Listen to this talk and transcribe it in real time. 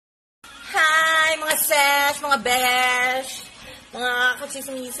sesh, mga beige, mga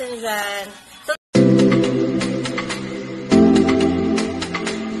kachismisan dyan.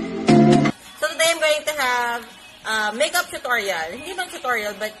 So today I'm going to have makeup tutorial. Hindi bang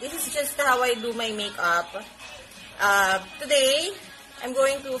tutorial, but this is just how I do my makeup. Today, I'm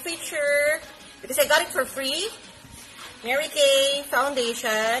going to feature, because I got it for free, Marykay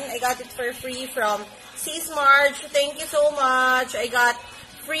foundation. I got it for free from Sis Marge. Thank you so much. I got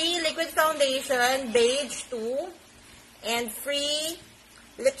free liquid foundation, beige too, and free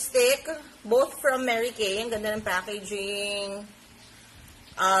lipstick, both from Marykay. Ang ganda ng packaging.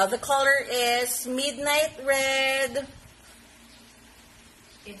 The color is Midnight Red.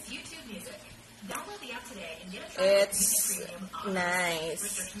 It's YouTube Music. Download the app today and get a try. It's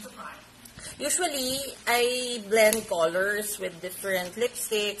nice. Usually, I blend colors with different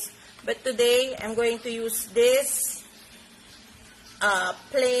lipsticks, but today, I'm going to use this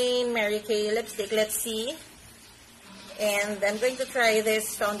plain Marykay lipstick. Let's see. And I'm going to try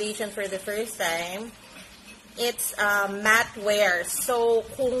this foundation for the first time. It's matte wear. So,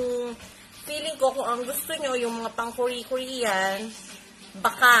 kung feeling ko, kung ang gusto nyo, yung mga pang-Korean,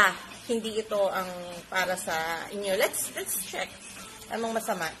 baka hindi ito ang para sa inyo. Let's check. Anong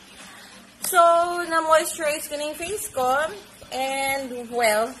masama? So, na-moisturize ko na yung face ko. And,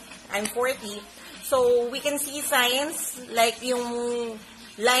 well, I'm 40. So, we can see signs like yung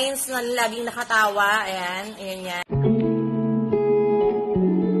lines na laging nakatawa. Ayan, ayan yan.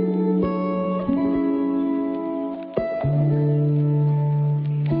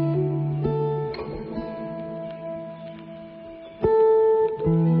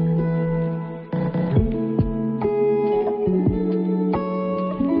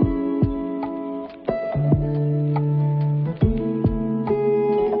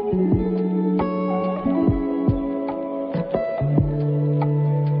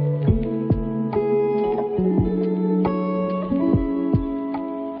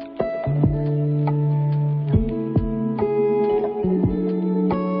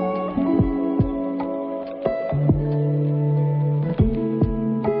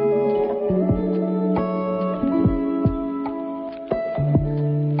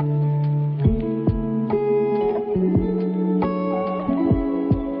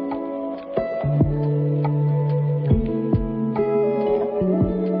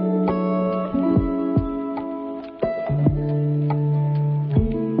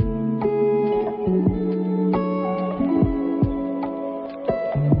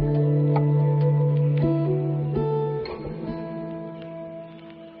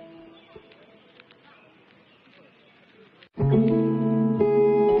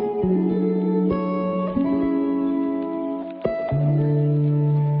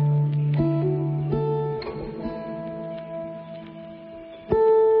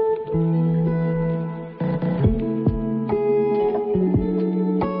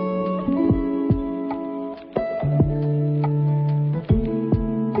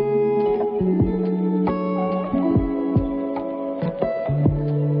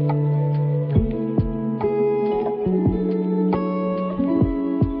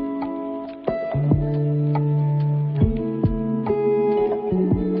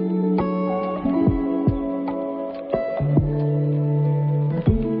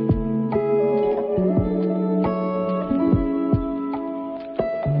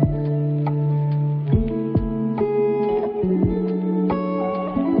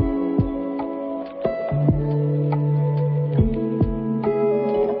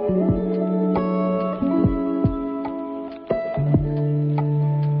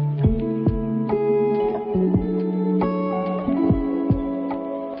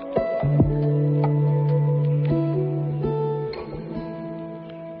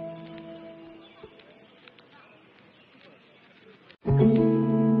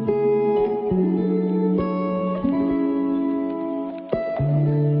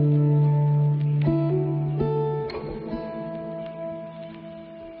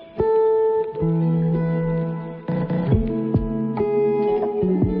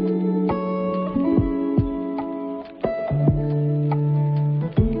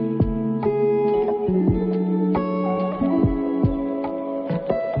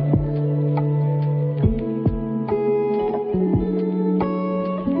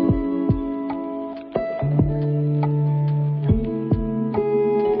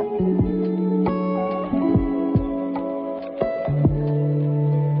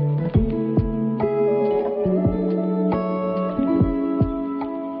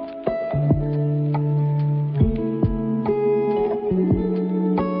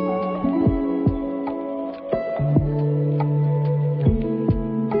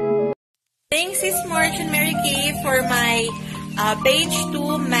 Thanks, Sis March and Marykay, for my beige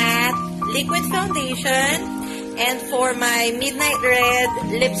 2 matte liquid foundation and for my midnight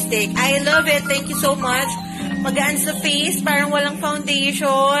red lipstick. I love it. Thank you so much. Magaan sa face, parang walang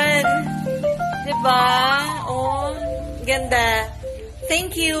foundation. Diba? Oh, ganda.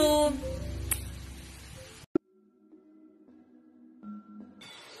 Thank you.